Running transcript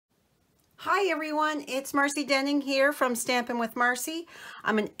Hi everyone, it's Marcy Denning here from Stampin' with Marcy.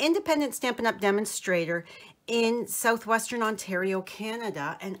 I'm an independent Stampin' Up! Demonstrator in Southwestern Ontario,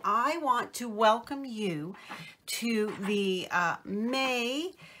 Canada, and I want to welcome you to the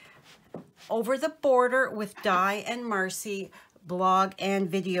May Over the Border with Di and Marcy blog and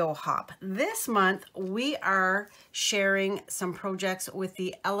video hop. This month we are sharing some projects with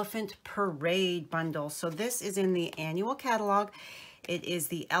the Elephant Parade bundle. So this is in the annual catalog. It is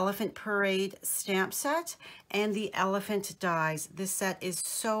the Elephant Parade stamp set and the elephant dies. This set is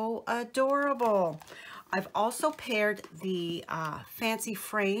so adorable. I've also paired the Fancy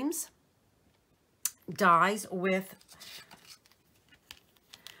Frames dies with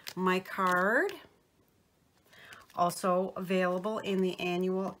my card. Also available in the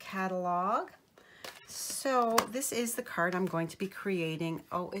annual catalog. So this is the card I'm going to be creating.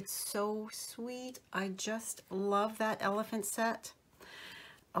 Oh, it's so sweet. I just love that elephant set.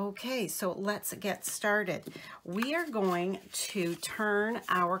 Okay, so let's get started. We are going to turn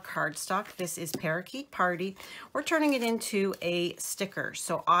our cardstock. This is Parakeet Party. We're turning it into a sticker.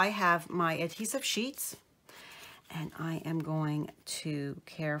 So I have my adhesive sheets and I am going to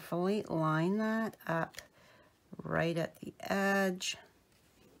carefully line that up right at the edge.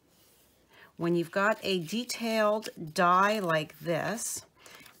 When you've got a detailed die like this,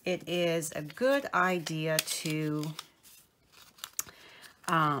 it is a good idea to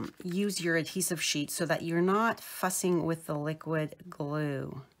use your adhesive sheet so that you're not fussing with the liquid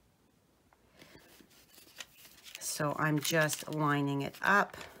glue. So I'm just lining it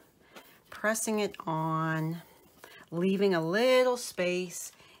up, pressing it on, leaving a little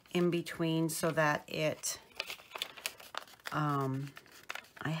space in between so that it,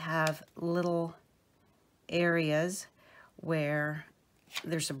 I have little areas where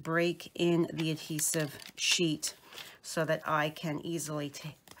there's a break in the adhesive sheet so that I can easily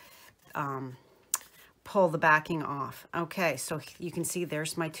pull the backing off. Okay, so you can see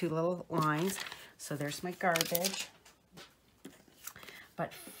there's my two little lines. So there's my garbage.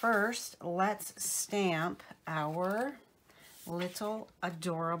 But first, let's stamp our little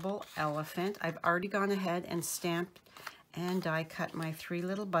adorable elephant. I've already gone ahead and stamped and die cut my three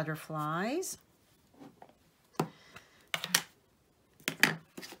little butterflies.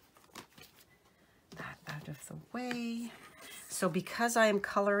 Out of the way. So because I am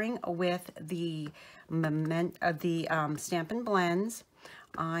coloring with the Stampin' Blends,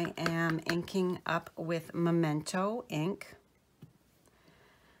 I am inking up with Memento ink.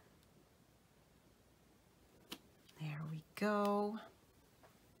 There we go.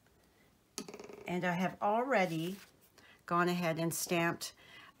 And I have already gone ahead and stamped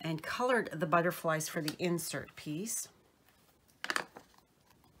and colored the butterflies for the insert piece.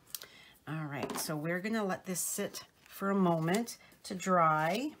 All right, so we're gonna let this sit for a moment to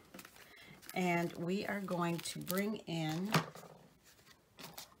dry, and we are going to bring in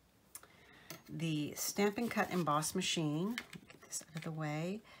the Stampin' Cut Emboss machine. Get this out of the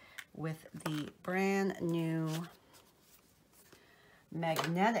way with the brand new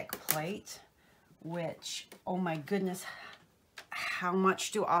magnetic plate, which, oh my goodness, how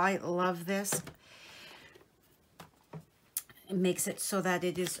much do I love this. It makes it so that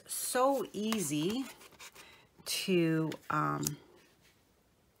it is so easy to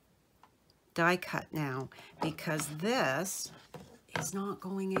die cut now, because this is not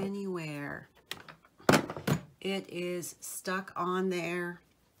going anywhere. It is stuck on there,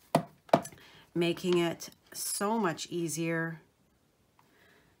 making it so much easier.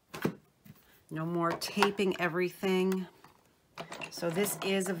 No more taping everything. So this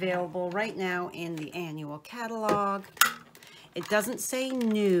is available right now in the annual catalog. It doesn't say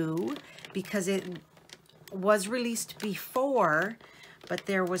new because it was released before, but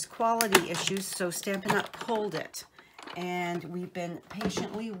there was quality issues, so Stampin' Up! Pulled it. And we've been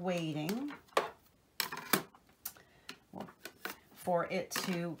patiently waiting for it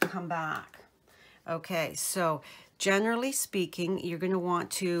to come back. Okay, so generally speaking, you're going to want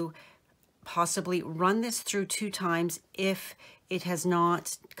to possibly run this through 2 times if it has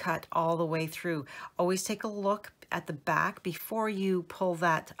not cut all the way through. Always take a look at the back before you pull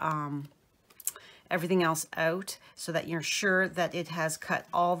that everything else out so that you're sure that it has cut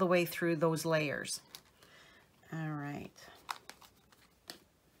all the way through those layers. All right.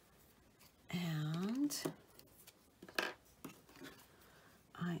 And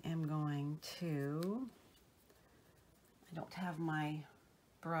I am going to, I don't have my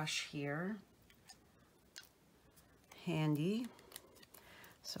brush here handy,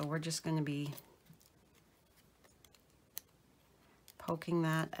 so we're just going to be poking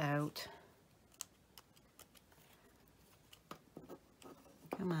that out.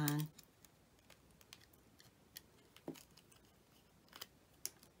 Come on.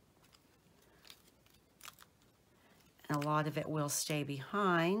 a lot of it will stay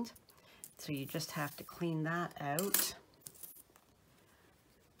behind. So you just have to clean that out.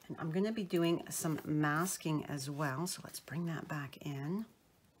 And I'm going to be doing some masking as well. So let's bring that back in.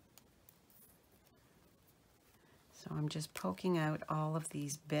 So I'm just poking out all of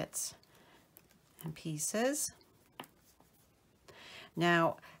these bits and pieces.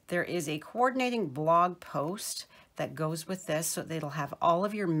 Now, there is a coordinating blog post that goes with this, so that it'll have all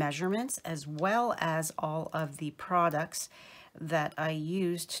of your measurements as well as all of the products that I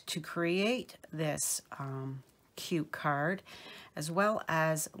used to create this cute card, as well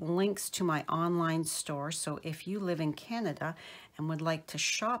as links to my online store. So if you live in Canada and would like to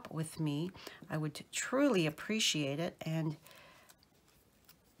shop with me, I would truly appreciate it. And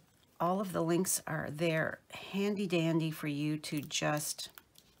all of the links are there handy dandy for you to just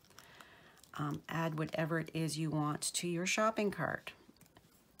add whatever it is you want to your shopping cart.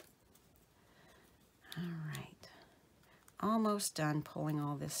 All right, almost done pulling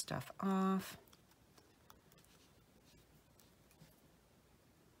all this stuff off.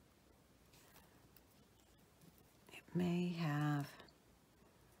 It may have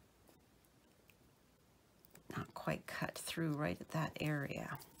not quite cut through right at that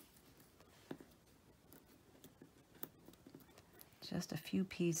area. Just a few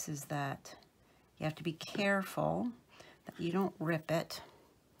pieces that you have to be careful that you don't rip it.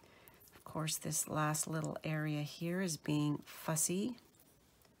 Of course, this last little area here is being fussy.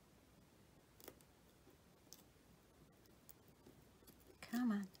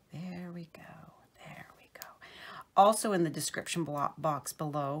 Come on, there we go, there we go. Also in the description box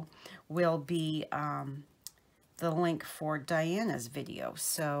below will be the link for Diana's video,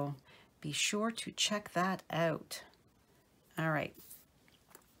 so be sure to check that out. All right,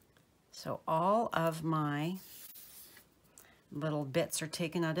 so all of my little bits are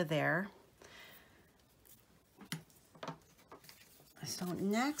taken out of there. So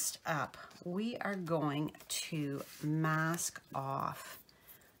next up, we are going to mask off.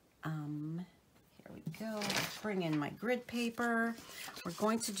 Here we go. Let's bring in my grid paper. We're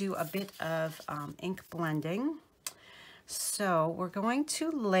going to do a bit of ink blending. So we're going to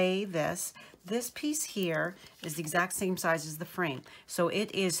lay this. This piece here is the exact same size as the frame. So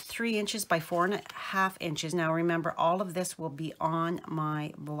it is 3 inches by 4.5 inches. Now remember, all of this will be on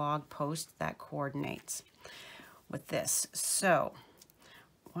my blog post that coordinates with this. So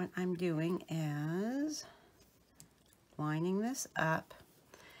what I'm doing is lining this up,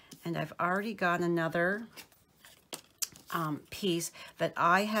 and I've already got another piece that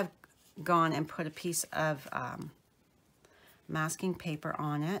I have gone and put a piece of masking paper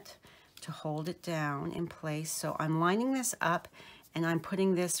on it to hold it down in place. So I'm lining this up and I'm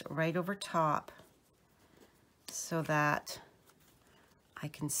putting this right over top so that I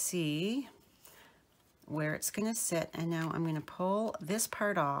can see where it's going to sit. And now I'm going to pull this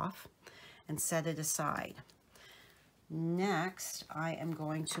part off and set it aside. Next, I am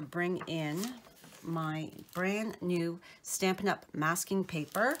going to bring in my brand new Stampin' Up! Masking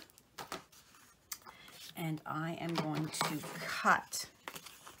paper. And I am going to cut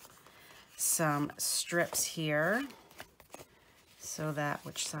some strips here so that,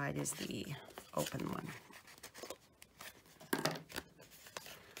 which side is the open one?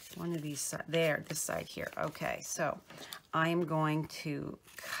 One of these, there, this side here. Okay, so I'm going to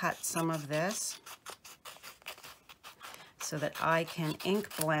cut some of this so that I can ink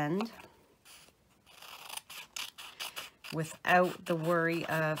blend without the worry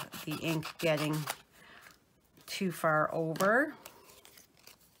of the ink getting too far over.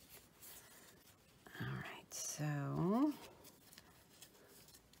 All right, so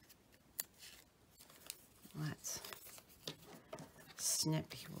let's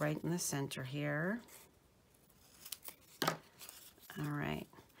snip right in the center here. All right,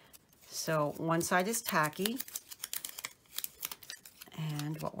 so one side is tacky,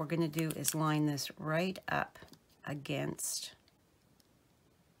 and what we're going to do is line this right up against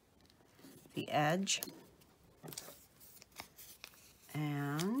the edge.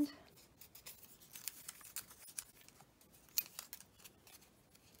 And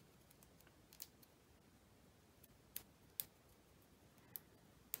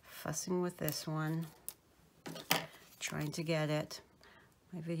fussing with this one, trying to get it.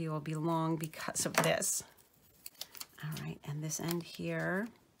 My video will be long because of this. All right, and this end here.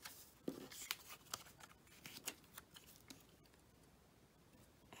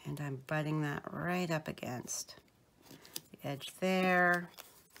 And I'm butting that right up against the edge there.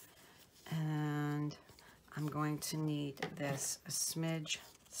 And I'm going to need this a smidge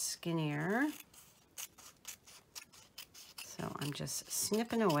skinnier. So I'm just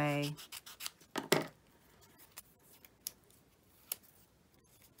snipping away.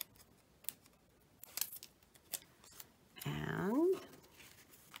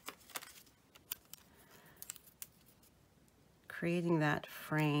 creating that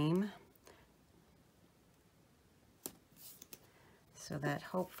frame so that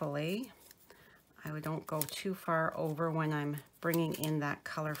hopefully I don't go too far over when I'm bringing in that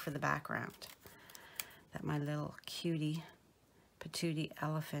color for the background that my little cutie patootie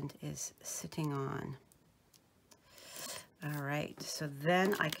elephant is sitting on. All right, so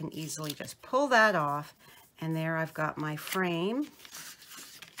then I can easily just pull that off, and there I've got my frame.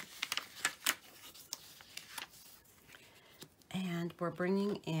 And we're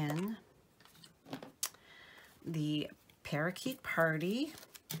bringing in the parakeet party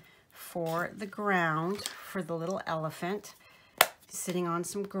for the ground for the little elephant sitting on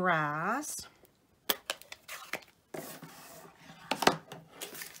some grass. Get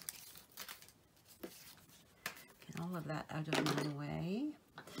all of that out of my way.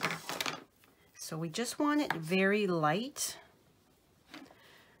 So we just want it very light.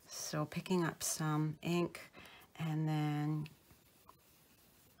 So picking up some ink and then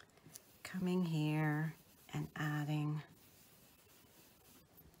coming here and adding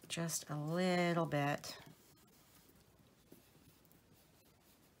just a little bit,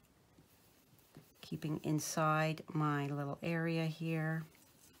 keeping inside my little area here.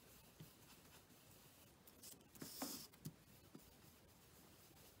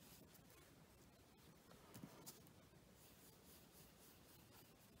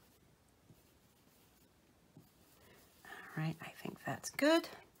 All right, I think that's good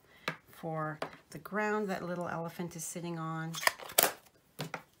for the ground that little elephant is sitting on.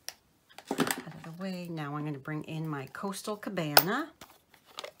 Out of the way. Now I'm going to bring in my coastal cabana.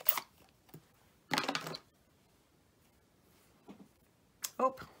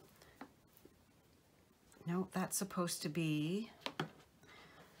 Oh, no, that's supposed to be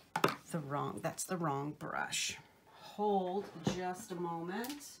that's the wrong brush. Hold just a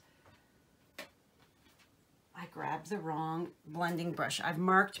moment. I grabbed the wrong blending brush. I've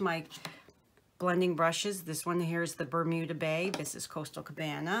marked my blending brushes. This one here is the Bermuda Bay. This is Coastal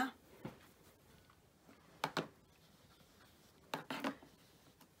Cabana. All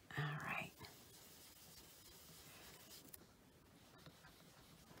right.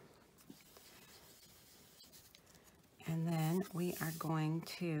 And then we are going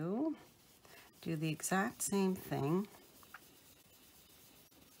to do the exact same thing.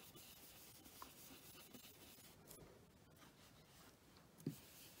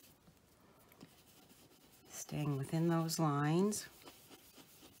 Staying within those lines.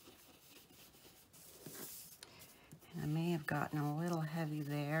 And I may have gotten a little heavy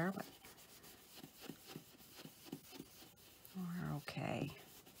there, but we're okay.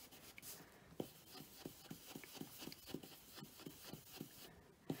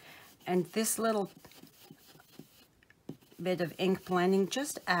 And this little bit of ink blending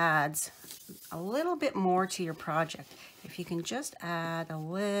just adds a little bit more to your project. If you can just add a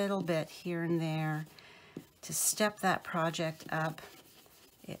little bit here and there to step that project up,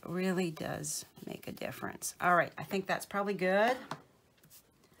 it really does make a difference. All right, I think that's probably good.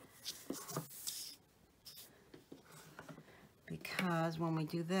 Because when we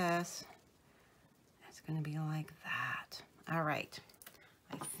do this, it's going to be like that. All right,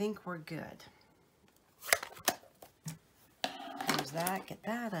 I think we're good. There's that, get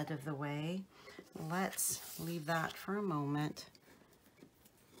that out of the way. Let's leave that for a moment.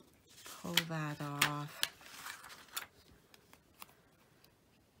 Pull that off.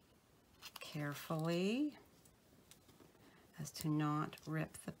 Carefully as to not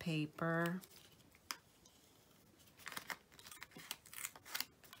rip the paper.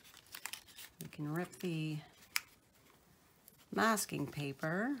 We can rip the masking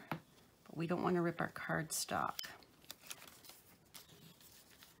paper, but we don't want to rip our cardstock.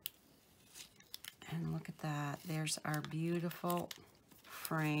 And look at that, there's our beautiful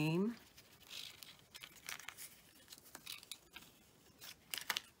frame.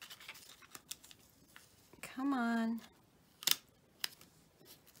 Come on.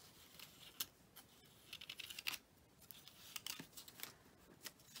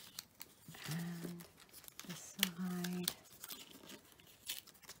 And this side.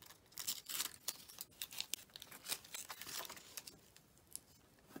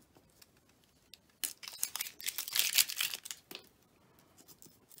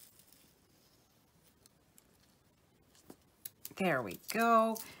 There we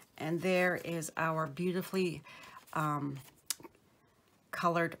go. And there is our beautifully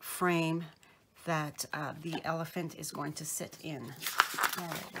colored frame that the elephant is going to sit in. All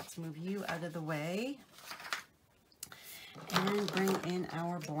right, let's move you out of the way and bring in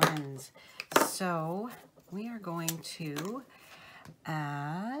our blends. So we are going to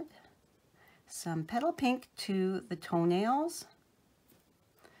add some petal pink to the toenails.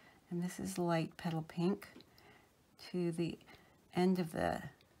 And this is light petal pink to the end of the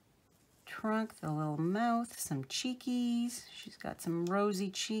trunk, the little mouth, some cheekies. She's got some rosy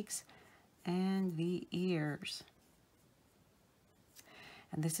cheeks and the ears.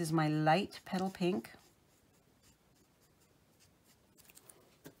 And this is my light petal pink.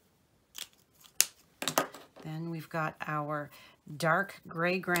 Then we've got our dark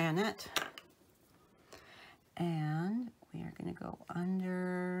gray granite. And we are going to go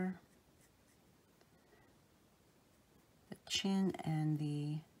under the chin and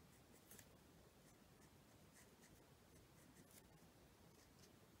the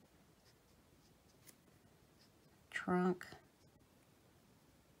trunk,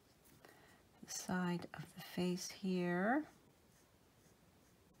 the side of the face here,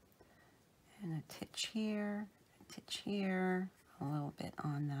 and a titch here, a little bit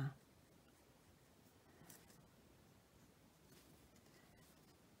on the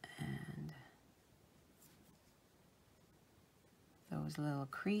those little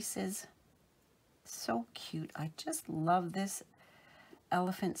creases. So cute. I just love this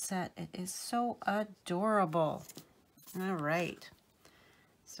elephant set. It is so adorable. All right.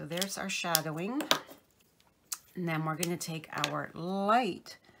 So there's our shadowing. And then we're going to take our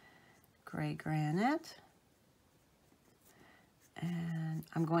light gray granite. And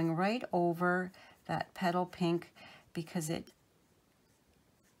I'm going right over that petal pink because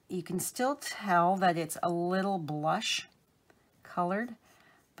you can still tell that it's a little blush colored,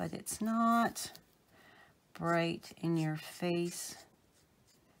 but it's not bright in your face.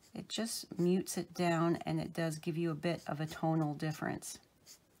 It just mutes it down, and it does give you a bit of a tonal difference.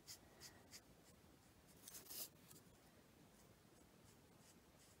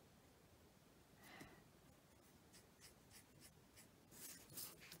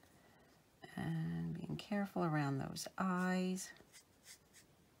 And being careful around those eyes.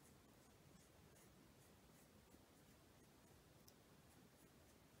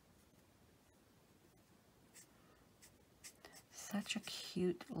 Such a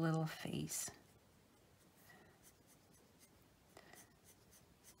cute little face.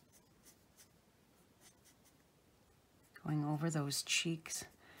 Going over those cheeks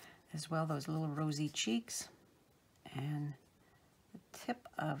as well, those little rosy cheeks, and the tip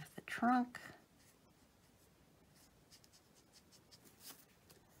of the trunk.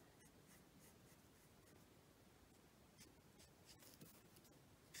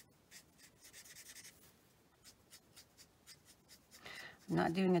 I'm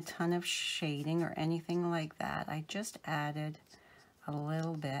not doing a ton of shading or anything like that. I just added a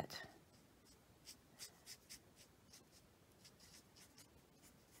little bit.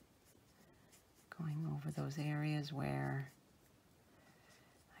 Going over those areas where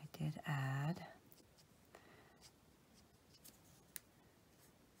I did add.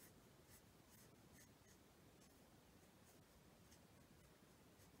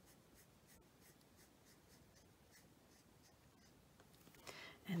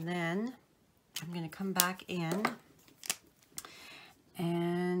 And then I'm going to come back in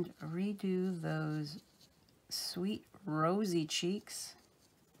and redo those sweet rosy cheeks,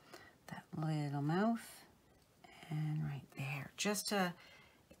 that little mouth, and right there,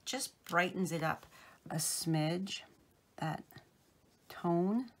 it just brightens it up a smidge, that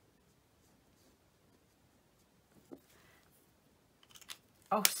tone.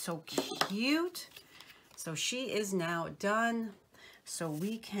 Oh, so cute. So she is now done. So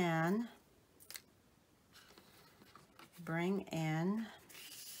we can bring in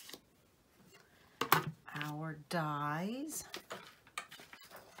our dies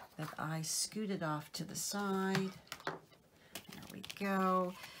that I scooted off to the side. There we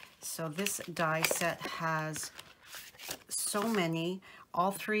go. So this die set has so many,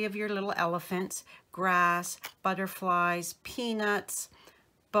 all three of your little elephants, grass, butterflies, peanuts,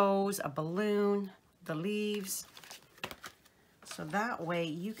 bows, a balloon, the leaves. So that way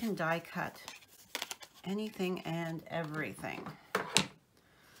you can die cut anything and everything.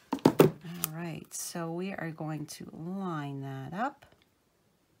 All right, so we are going to line that up,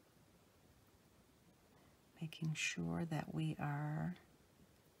 making sure that we are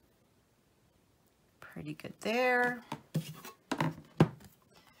pretty good there.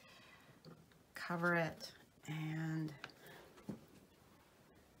 Cover it, and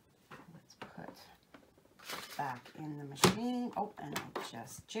let's put back in the machine. Oh, and I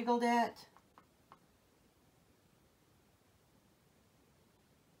just jiggled it.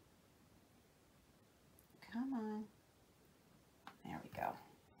 Come on. There we go.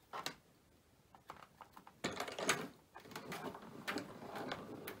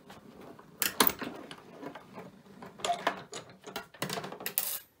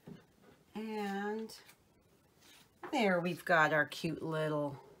 There we've got our cute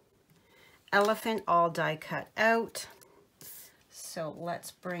little elephant all die cut out. So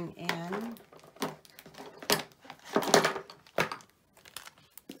let's bring in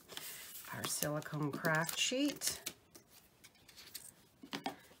our silicone craft sheet.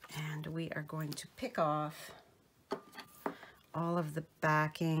 And we are going to pick off all of the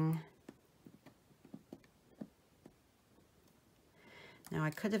backing. Now I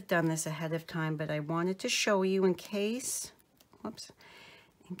could have done this ahead of time, but I wanted to show you in case, whoops,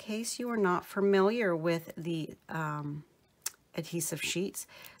 in case you are not familiar with the adhesive sheets.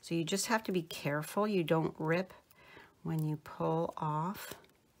 So you just have to be careful you don't rip when you pull off.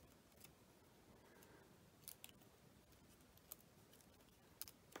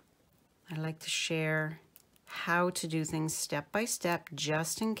 I like to share how to do things step by step,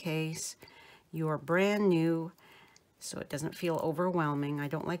 just in case you are brand new, so it doesn't feel overwhelming. I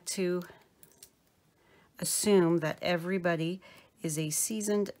don't like to assume that everybody is a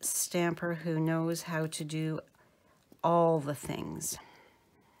seasoned stamper who knows how to do all the things.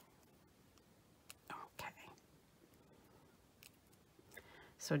 Okay.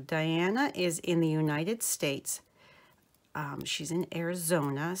 So Diana is in the United States. She's in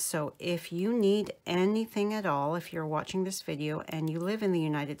Arizona, so if you need anything at all, if you're watching this video and you live in the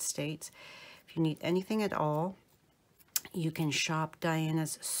United States, if you need anything at all, you can shop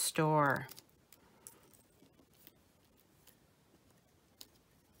Diana's store.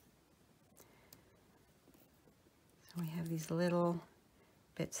 So we have these little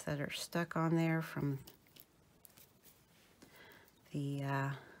bits that are stuck on there from the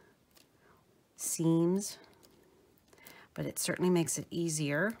seams, but it certainly makes it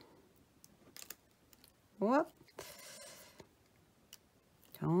easier. Whoop.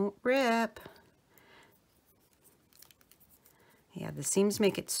 Don't rip. Yeah, the seams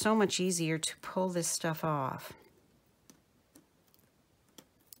make it so much easier to pull this stuff off.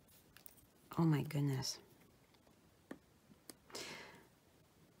 Oh my goodness.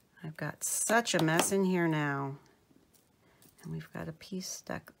 I've got such a mess in here now. And we've got a piece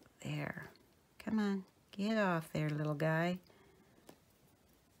stuck there. Come on, get off there, little guy.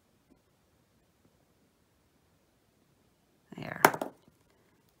 There.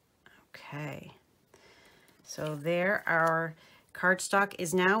 Okay. So there, our cardstock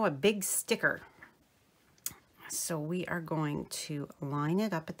is now a big sticker. So we are going to line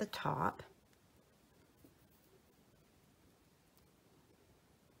it up at the top.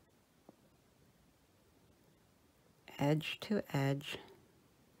 Edge to edge.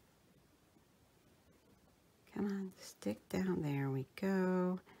 Come on, stick down. There we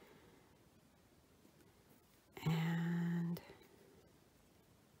go. And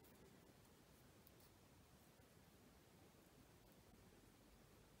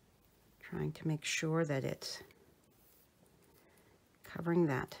trying to make sure that it's covering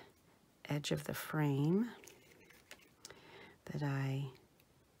that edge of the frame that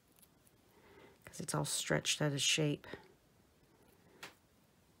because it's all stretched out of shape.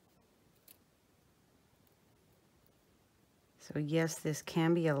 So yes, this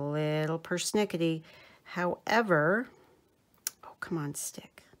can be a little persnickety. However, oh, come on,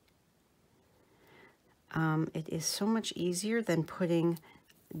 stick. It is so much easier than putting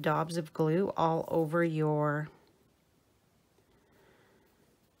daubs of glue all over your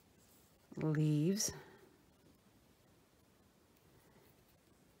leaves.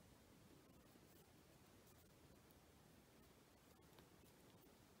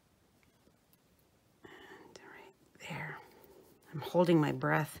 And right there. I'm holding my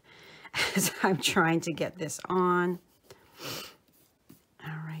breath as I'm trying to get this on.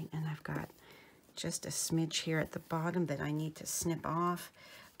 All right, and I've got just a smidge here at the bottom that I need to snip off.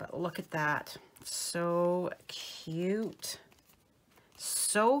 But look at that. So cute.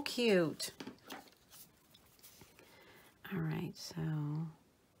 So cute. All right, so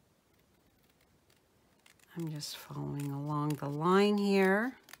I'm just following along the line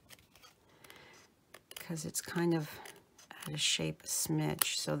here because it's kind of out of shape a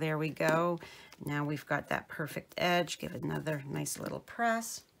smidge. So there we go. Now we've got that perfect edge. Give it another nice little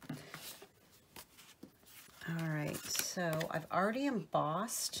press. All right, so I've already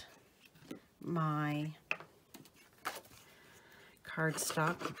embossed my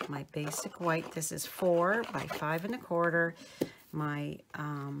cardstock, my basic white. This is 4 by 5 1/4. My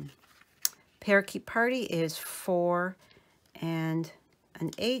Parakeet Party is 4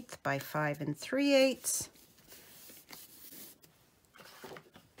 1/8 by 5 3/8.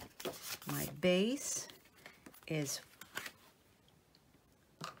 My base is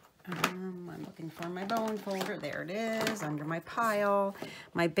I'm looking for my bone folder. There it is, under my pile.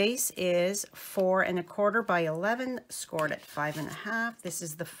 My base is 4 1/4 by 11, scored at 5 1/2. This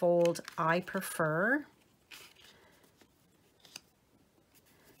is the fold I prefer.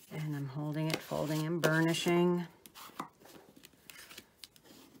 And I'm holding it, folding and burnishing.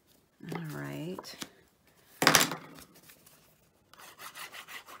 All right.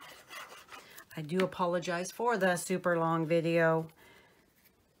 I do apologize for the super long video.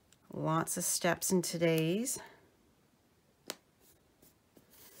 Lots of steps in today's.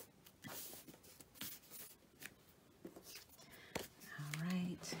 All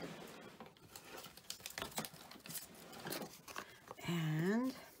right.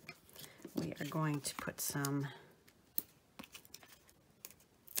 And we are going to put some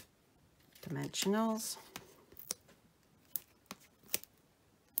dimensionals.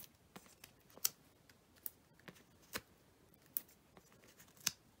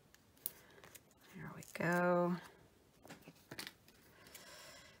 There we go.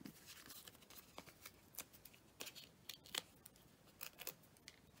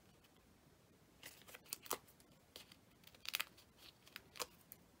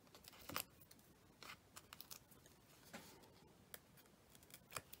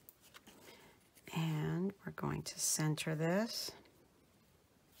 And we're going to center this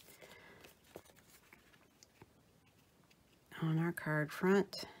on our card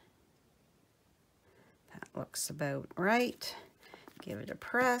front. That looks about right. Give it a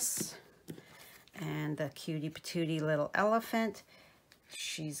press. And the cutie patootie little elephant,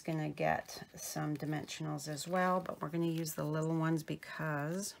 she's gonna get some dimensionals as well, but we're gonna use the little ones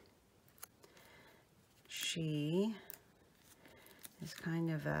because she is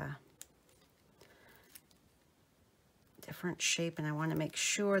kind of a different shape, and I want to make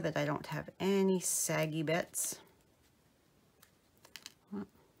sure that I don't have any saggy bits.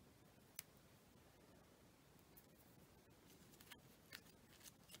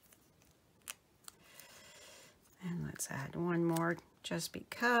 And let's add one more just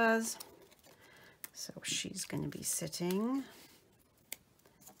because. So she's going to be sitting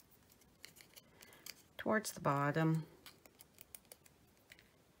towards the bottom.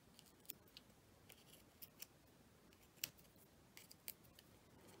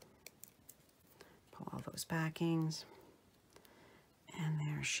 Pull all those backings. And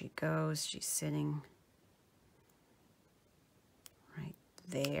there she goes. She's sitting right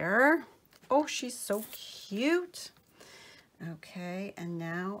there. Oh, she's so cute. Okay, and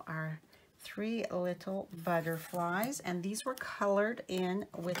now our 3 little butterflies, and these were colored in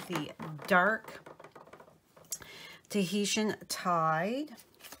with the dark Tahitian Tide.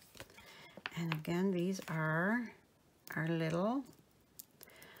 And again, these are our little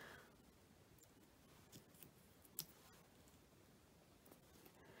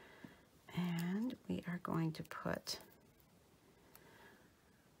and we are going to put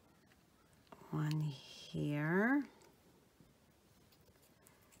one here,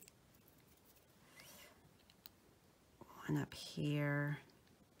 one up here,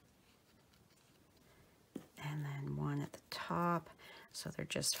 and then one at the top. So they're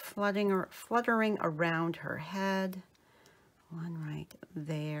just fluttering around her head. One right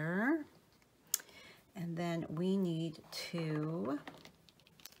there. And then we need to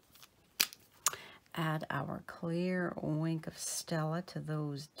add our clear wink of Stella to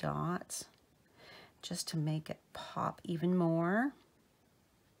those dots, just to make it pop even more.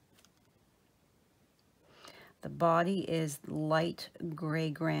 The body is light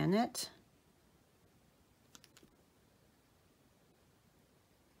gray granite.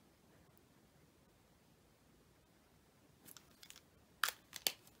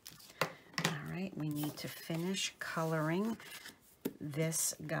 All right, we need to finish coloring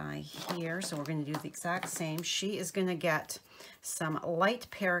this guy here. So we're going to do the exact same. She is going to get some light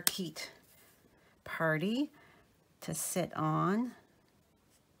parakeet party to sit on.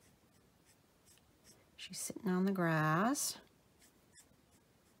 She's sitting on the grass.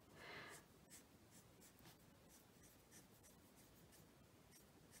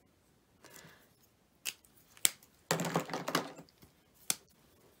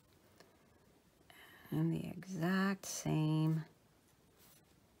 And the exact same .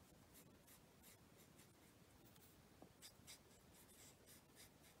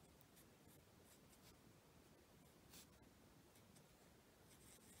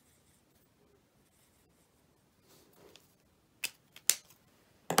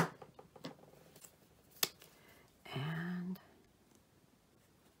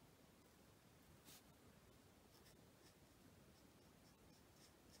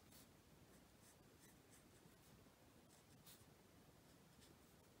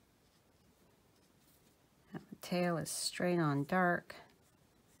 tail is straight on dark.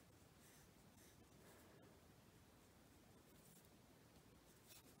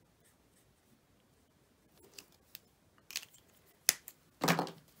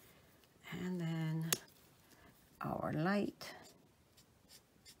 And then our light.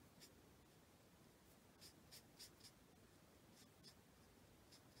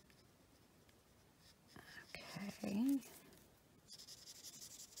 Okay.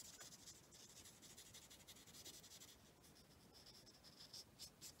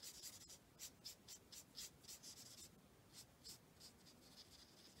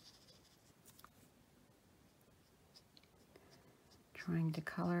 Trying to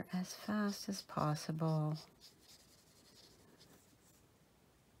color as fast as possible.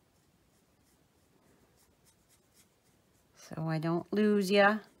 So I don't lose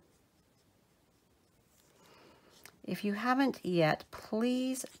ya. If you haven't yet,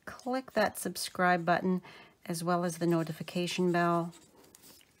 please click that subscribe button as well as the notification bell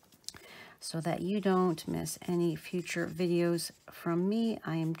so that you don't miss any future videos from me.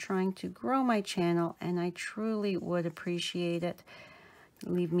 I am trying to grow my channel and I truly would appreciate it.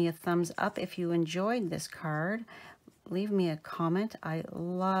 Leave me a thumbs up if you enjoyed this card. Leave me a comment. I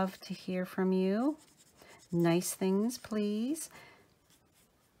love to hear from you. Nice things, please.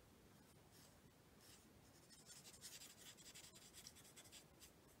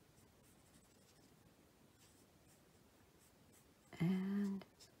 And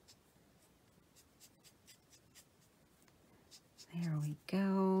there we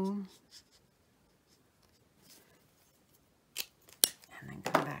go. And then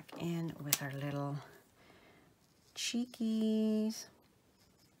come back in with our little cheekies.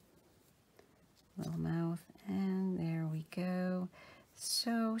 Little mouth, and there we go.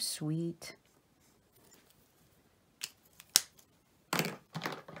 So sweet. And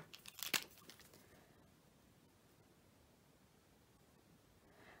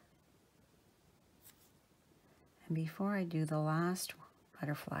before I do the last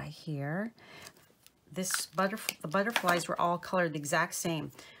butterfly here, the butterflies were all colored the exact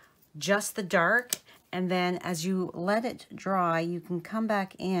same, just the dark, and then as you let it dry, you can come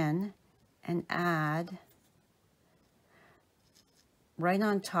back in and add right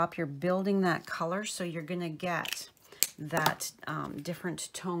on top. You're building that color, so you're going to get that different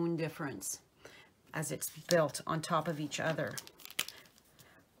tone difference as it's built on top of each other.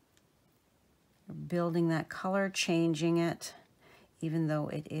 You're building that color, changing it, even though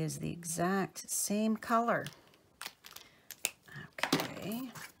it is the exact same color.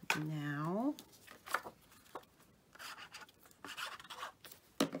 Okay, now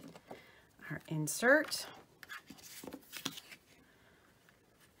our insert.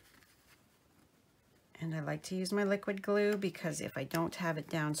 And I like to use my liquid glue because if I don't have it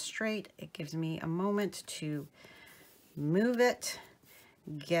down straight, it gives me a moment to move it,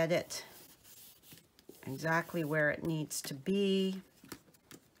 get it exactly where it needs to be.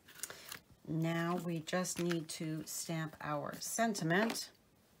 Now we just need to stamp our sentiment.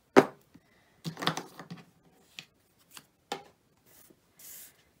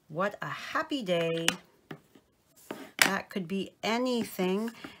 What a happy day. That could be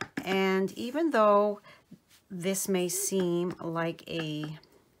anything. And even though this may seem like a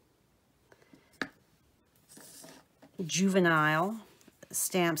juvenile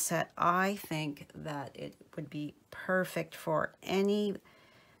stamp set, I think that it would be perfect for any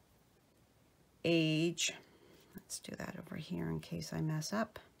age. Let's do that over here in case I mess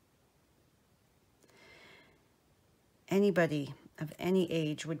up. Anybody of any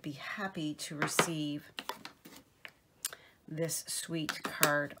age would be happy to receive this sweet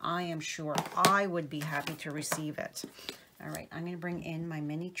card. I am sure I would be happy to receive it. All right, I'm going to bring in my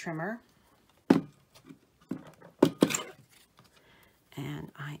mini trimmer.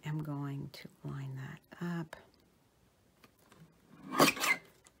 And I am going to line that up.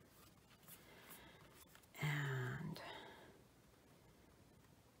 And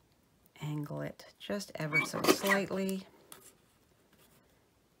angle it just ever so slightly.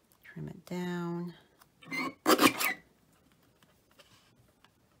 Trim it down.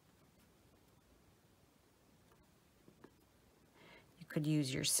 Could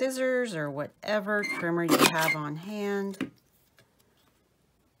use your scissors or whatever trimmer you have on hand.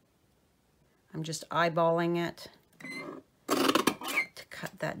 I'm just eyeballing it to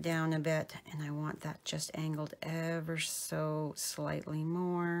cut that down a bit, and I want that just angled ever so slightly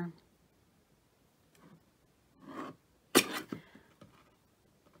more.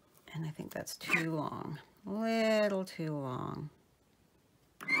 And I think that's too long, a little too long.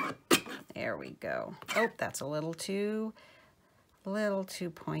 There we go. Oh, that's a little too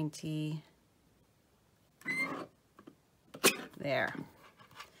pointy. There.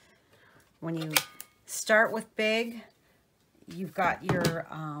 When you start with big, you've got your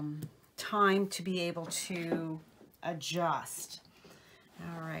time to be able to adjust.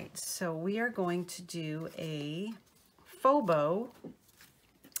 All right, so we are going to do a faux bow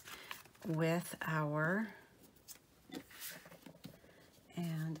with our,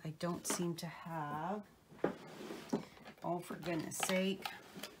 and I don't seem to have, oh, for goodness sake.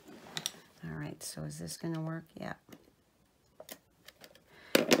 All right, so is this gonna work? Yeah.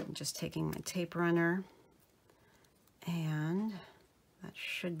 I'm just taking my tape runner, and that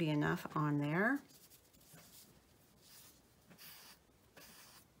should be enough on there.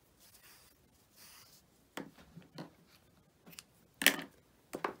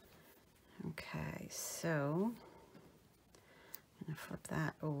 Okay, so I'm gonna flip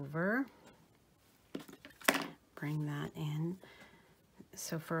that over, bring that in.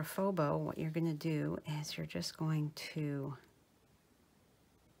 So for a faux bow, what you're gonna do is you're just going to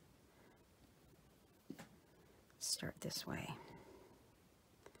start this way.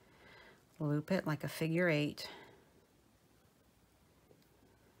 Loop it like a figure 8.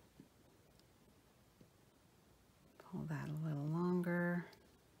 Pull that a little longer.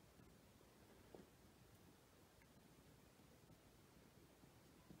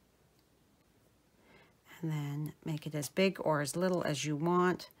 And then make it as big or as little as you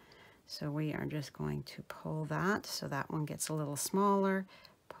want. So we are just going to pull that so that one gets a little smaller.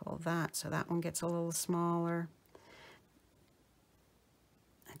 Pull that so that one gets a little smaller.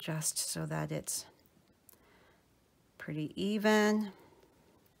 Adjust so that it's pretty even.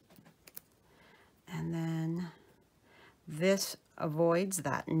 And then this avoids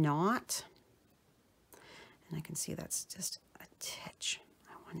that knot. And I can see that's just a titch.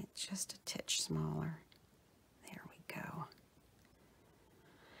 I want it just a titch smaller. There we go.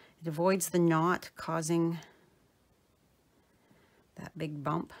 It avoids the knot causing that big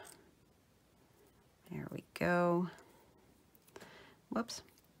bump. There we go. Whoops.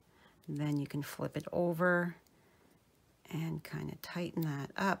 And then you can flip it over and kind of tighten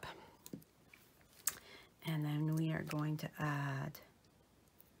that up. And then we are going to add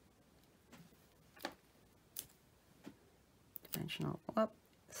dimensional, whoop,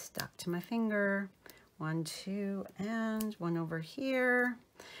 stuck to my finger. 1, 2, and one over here.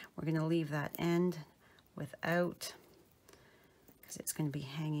 We're going to leave that end without, because it's going to be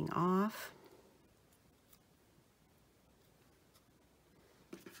hanging off.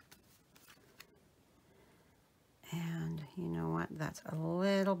 And you know what? That's a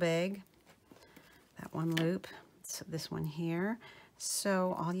little big, that one loop. So this one here.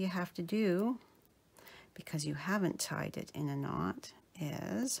 So all you have to do, because you haven't tied it in a knot,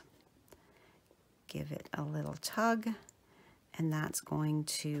 is give it a little tug, and that's going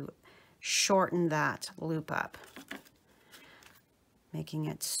to shorten that loop up, making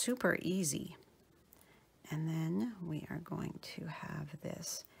it super easy. And then we are going to have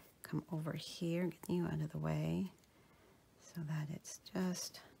this come over here, get you out of the way, so that it's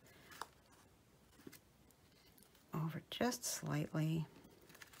just over just slightly,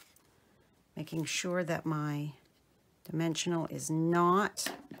 making sure that my dimensional is not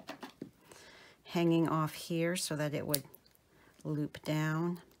hanging off here so that it would loop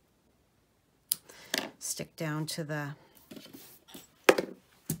down, stick down to the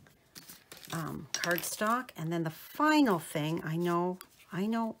cardstock. And then the final thing, I know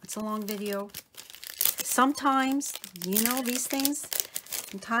it's a long video. Sometimes, you know, these things,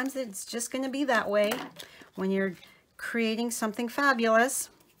 sometimes it's just going to be that way when you're creating something fabulous.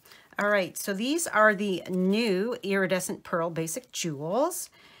 All right, so these are the new iridescent pearl basic jewels,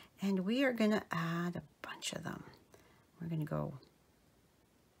 and we are going to add a bunch of them. We're going to go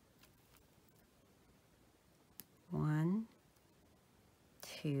 1,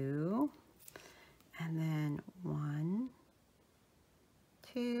 2, and then 1,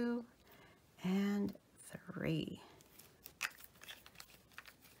 2, and 3.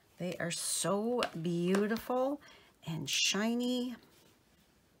 They are so beautiful and shiny.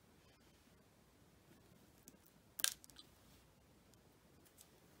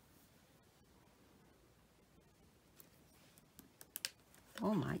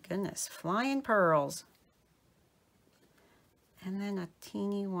 Oh my goodness, flying pearls. And then a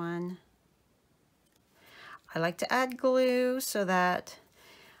teeny one. I like to add glue so that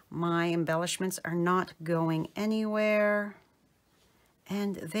my embellishments are not going anywhere.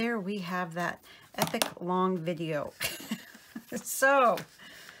 And there we have that epic long video. So,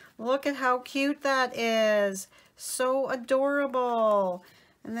 look at how cute that is. So adorable.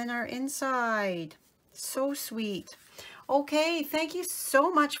 And then our inside. So sweet. Okay, thank you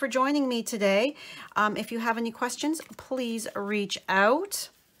so much for joining me today. If you have any questions, please reach out.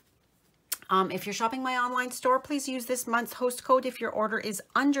 If you're shopping my online store, please use this month's host code if your order is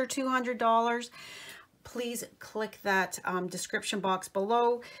under $200. Please click that description box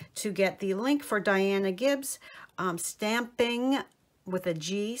below to get the link for Diana Gibbs, Stamping with a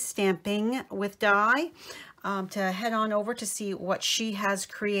G, Stamping with Die, to head on over to see what she has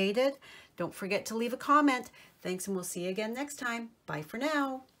created. Don't forget to leave a comment. Thanks, and we'll see you again next time. Bye for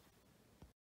now.